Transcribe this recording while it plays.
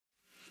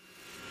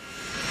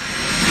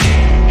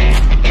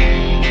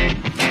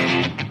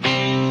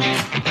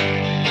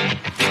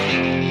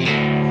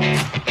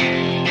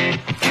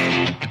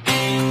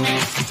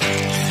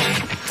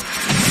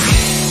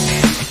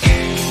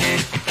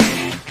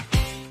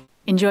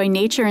Enjoy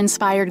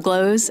nature-inspired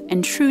glows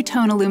and true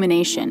tone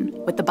illumination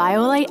with the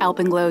BioLite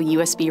Alpenglow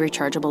USB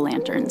rechargeable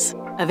lanterns.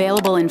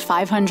 Available in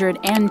 500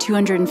 and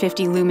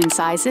 250 lumen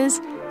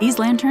sizes, these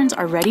lanterns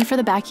are ready for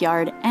the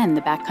backyard and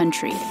the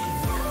backcountry.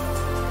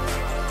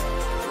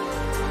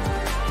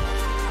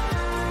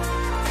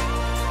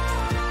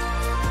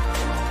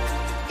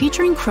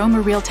 Featuring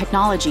Chroma Reel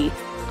technology,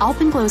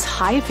 Alpenglow's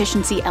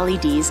high-efficiency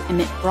LEDs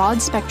emit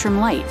broad-spectrum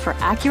light for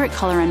accurate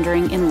color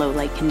rendering in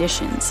low-light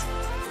conditions.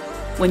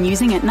 When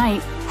using at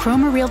night,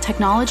 Chroma Reel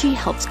technology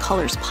helps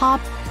colors pop,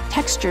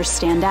 textures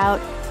stand out,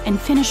 and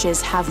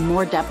finishes have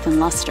more depth and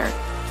luster.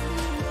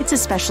 It's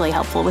especially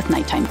helpful with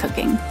nighttime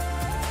cooking.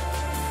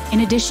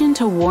 In addition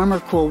to warm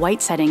or cool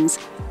white settings,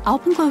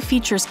 Alpenglow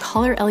features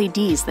color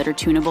LEDs that are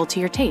tunable to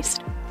your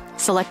taste.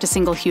 Select a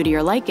single hue to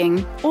your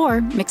liking, or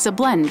mix a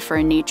blend for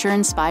a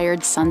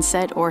nature-inspired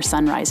sunset or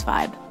sunrise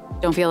vibe.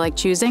 Don't feel like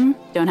choosing?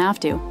 Don't have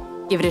to.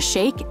 Give it a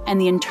shake, and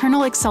the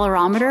internal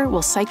accelerometer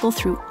will cycle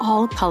through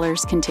all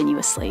colors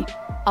continuously.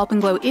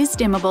 Alpenglow is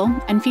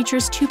dimmable and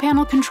features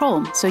 2-panel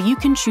control, so you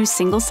can choose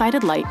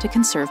single-sided light to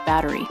conserve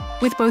battery.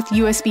 With both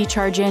USB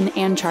charge-in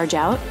and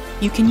charge-out,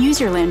 you can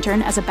use your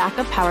lantern as a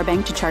backup power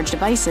bank to charge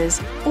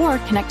devices, or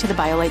connect to the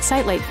BioLite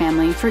SightLight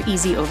family for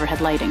easy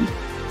overhead lighting.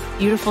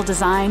 Beautiful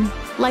design,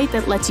 light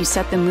that lets you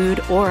set the mood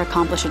or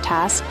accomplish a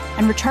task,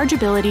 and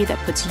rechargeability that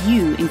puts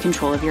you in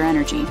control of your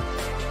energy.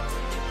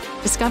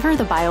 Discover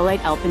the BioLite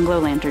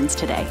Alpenglow lanterns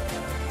today.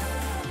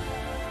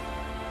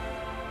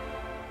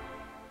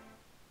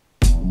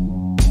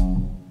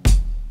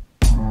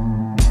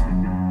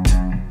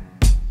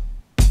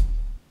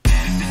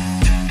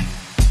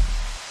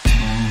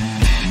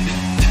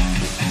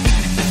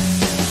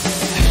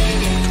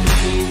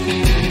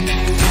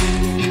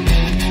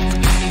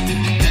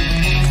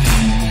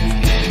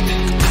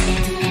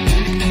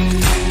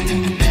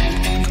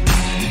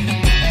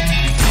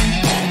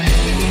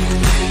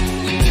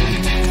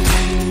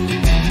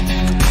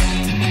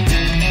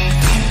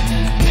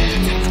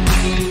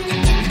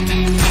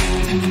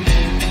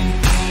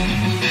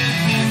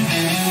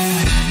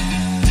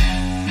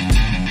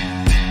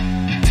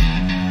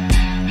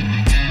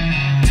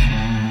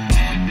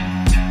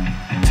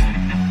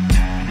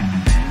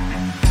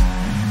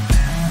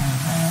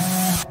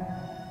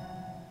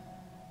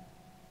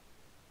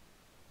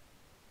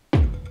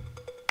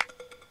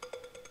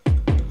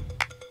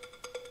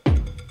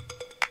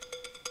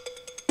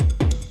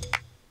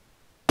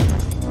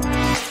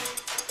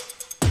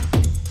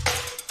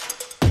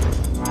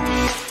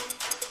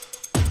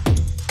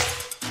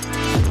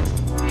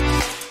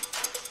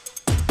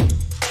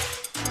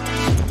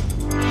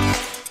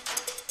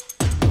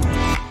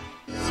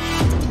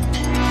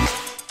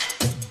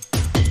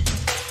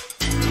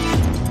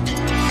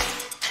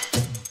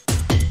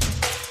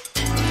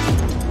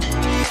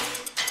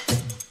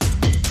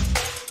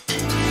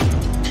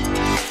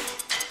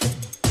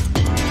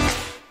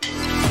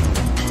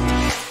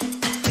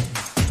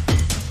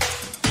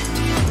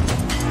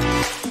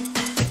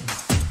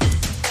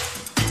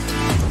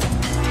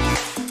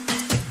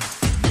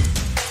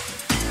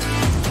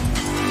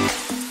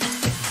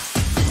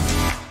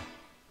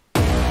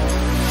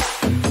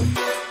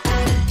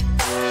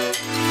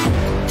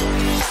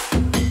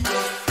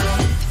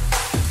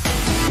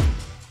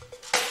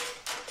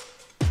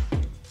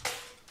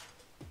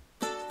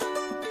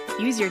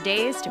 Use your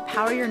days to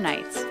power your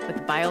nights with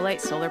the BioLite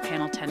Solar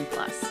Panel 10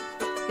 Plus.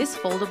 This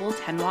foldable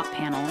 10-watt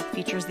panel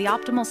features the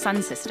optimal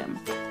sun system,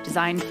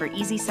 designed for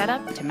easy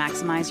setup to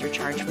maximize your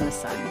charge from the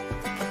sun.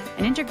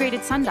 An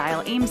integrated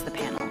sundial aims the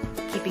panel,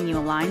 keeping you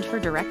aligned for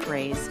direct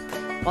rays,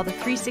 while the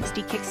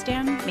 360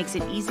 kickstand makes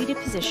it easy to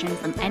position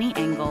from any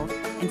angle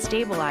and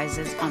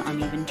stabilizes on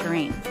uneven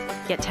terrain.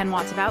 Get 10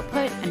 watts of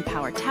output and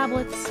power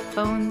tablets,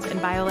 phones, and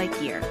BioLite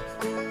gear.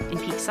 In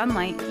peak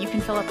sunlight, you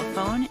can fill up a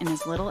phone in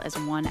as little as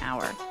 1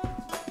 hour.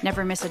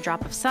 Never miss a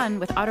drop of sun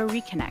with Auto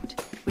Reconnect,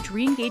 which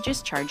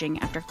re-engages charging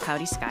after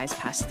cloudy skies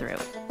pass through.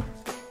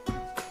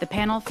 The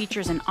panel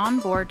features an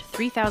onboard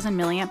 3,000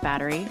 mAh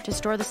battery to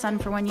store the sun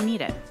for when you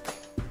need it.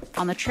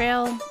 On the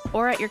trail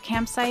or at your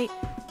campsite,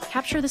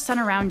 capture the sun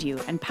around you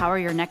and power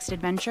your next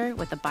adventure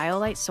with the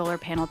BioLite Solar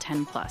Panel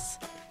 10 Plus,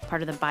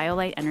 part of the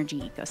BioLite energy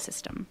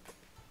ecosystem.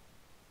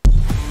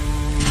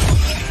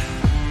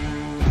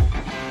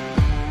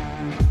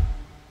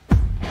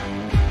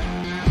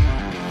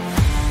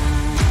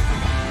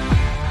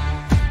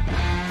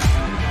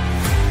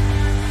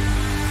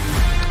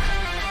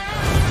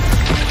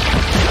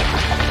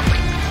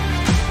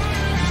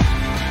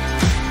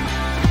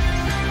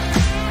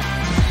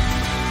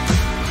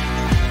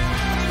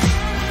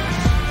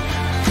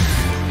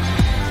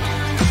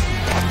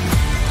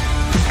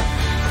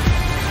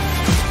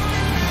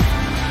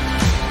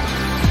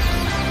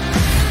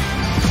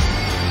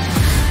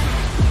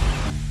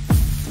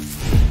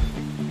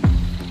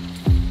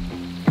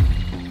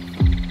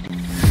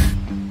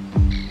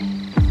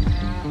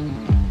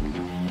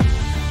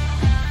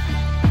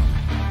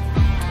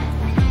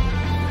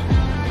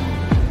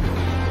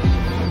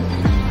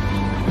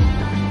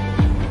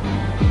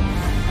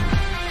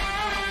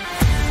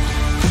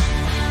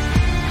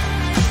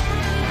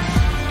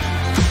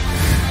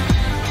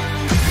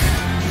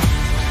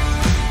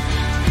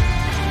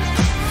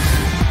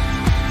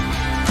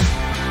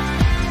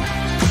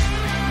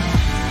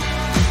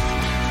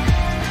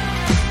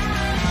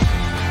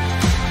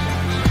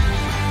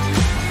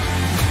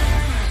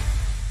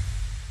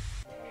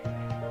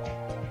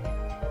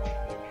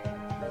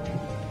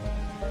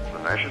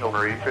 National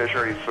Marine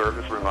Fisheries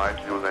Service reminds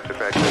you that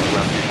effective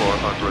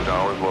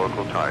 $2,400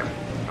 local time,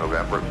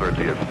 November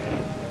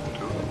 30th.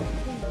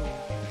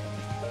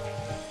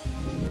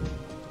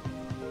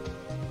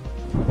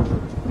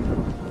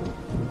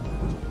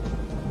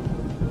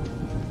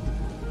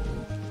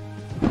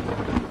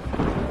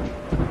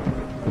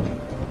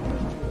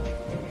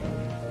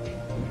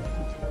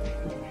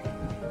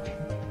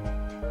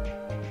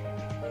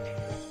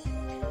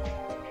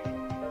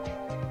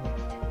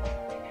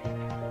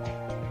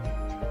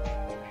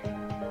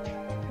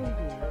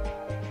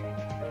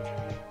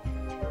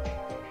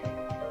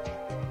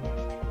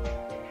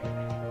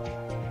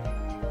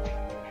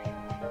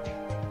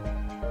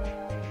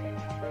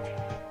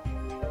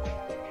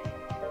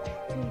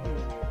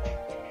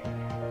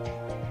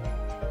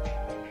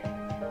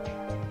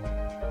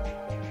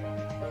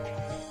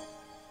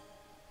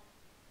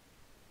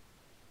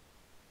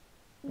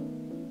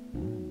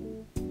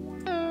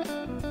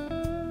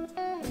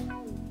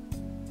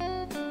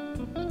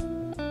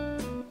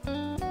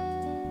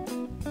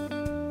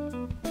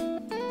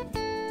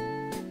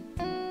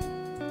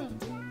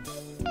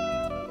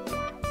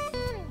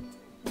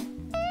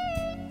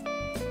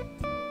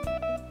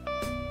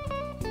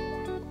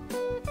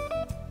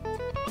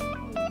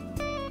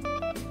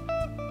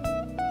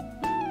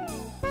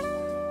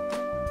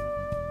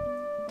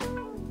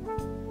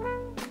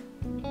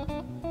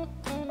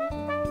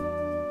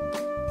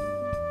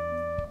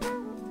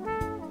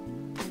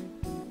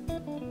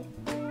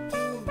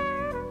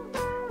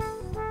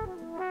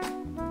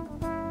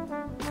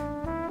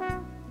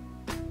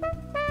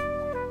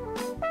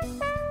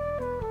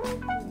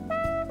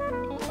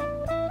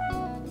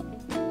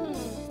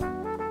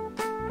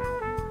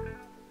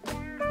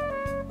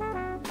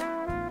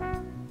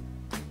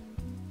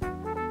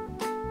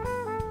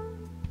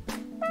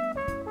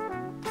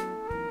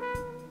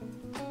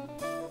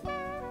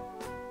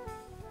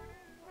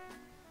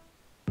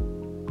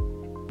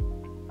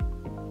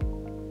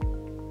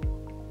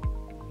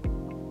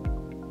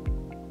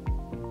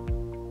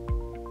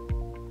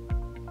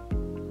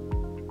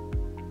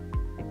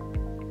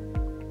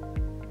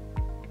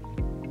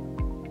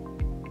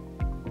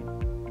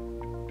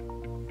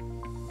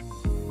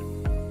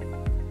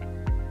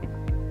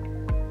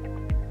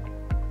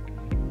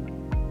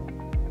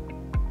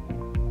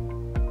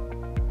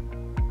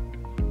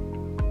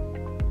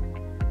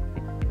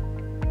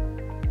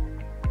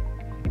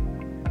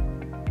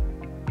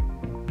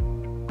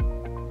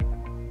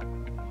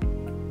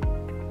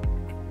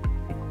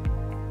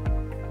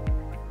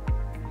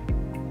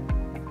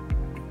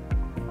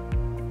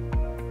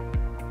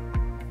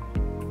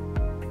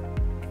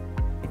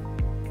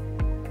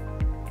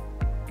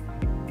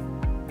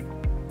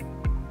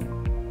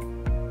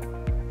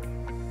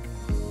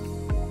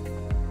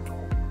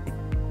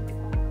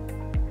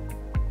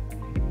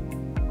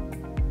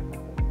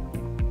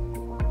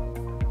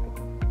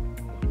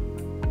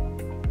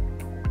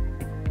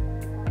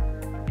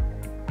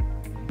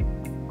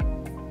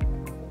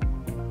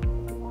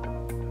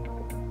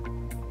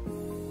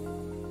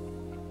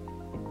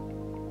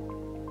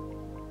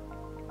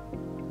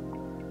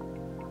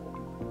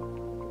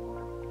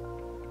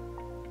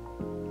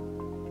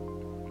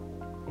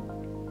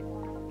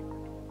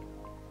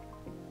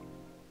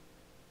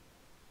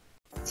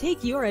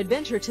 Take your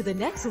adventure to the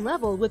next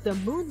level with the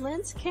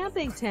Moonlens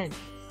camping tent.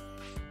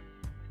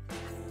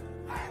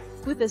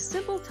 With a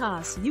simple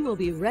toss, you will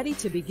be ready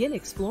to begin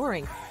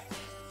exploring.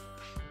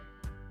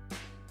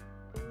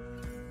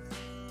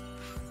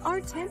 Our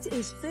tent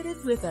is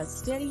fitted with a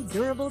steady,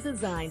 durable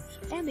design,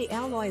 and the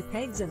alloy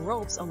pegs and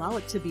ropes allow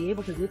it to be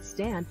able to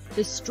withstand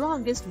the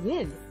strongest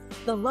wind.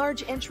 The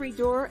large entry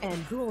door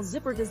and dual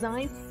zipper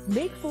design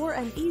make for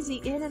an easy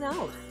in and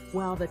out,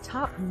 while the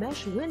top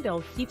mesh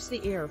window keeps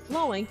the air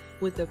flowing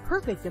with the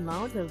perfect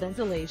amount of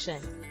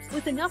ventilation.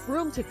 With enough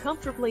room to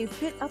comfortably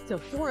fit up to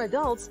 4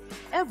 adults,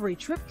 every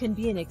trip can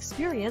be an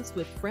experience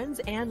with friends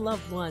and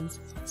loved ones.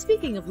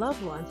 Speaking of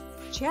loved ones,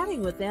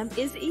 chatting with them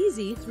is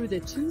easy through the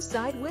 2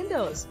 side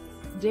windows.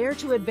 Dare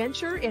to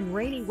adventure in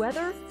rainy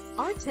weather?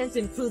 Our tent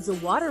includes a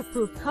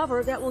waterproof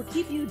cover that will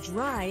keep you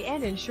dry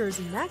and ensures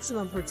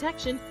maximum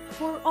protection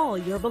for all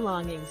your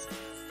belongings.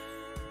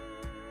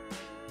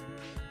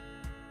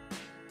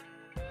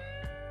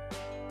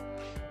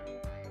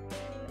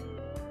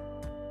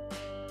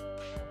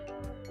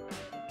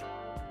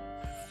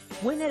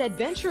 When an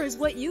adventure is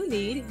what you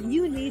need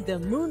the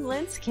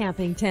Moonlens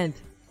camping tent.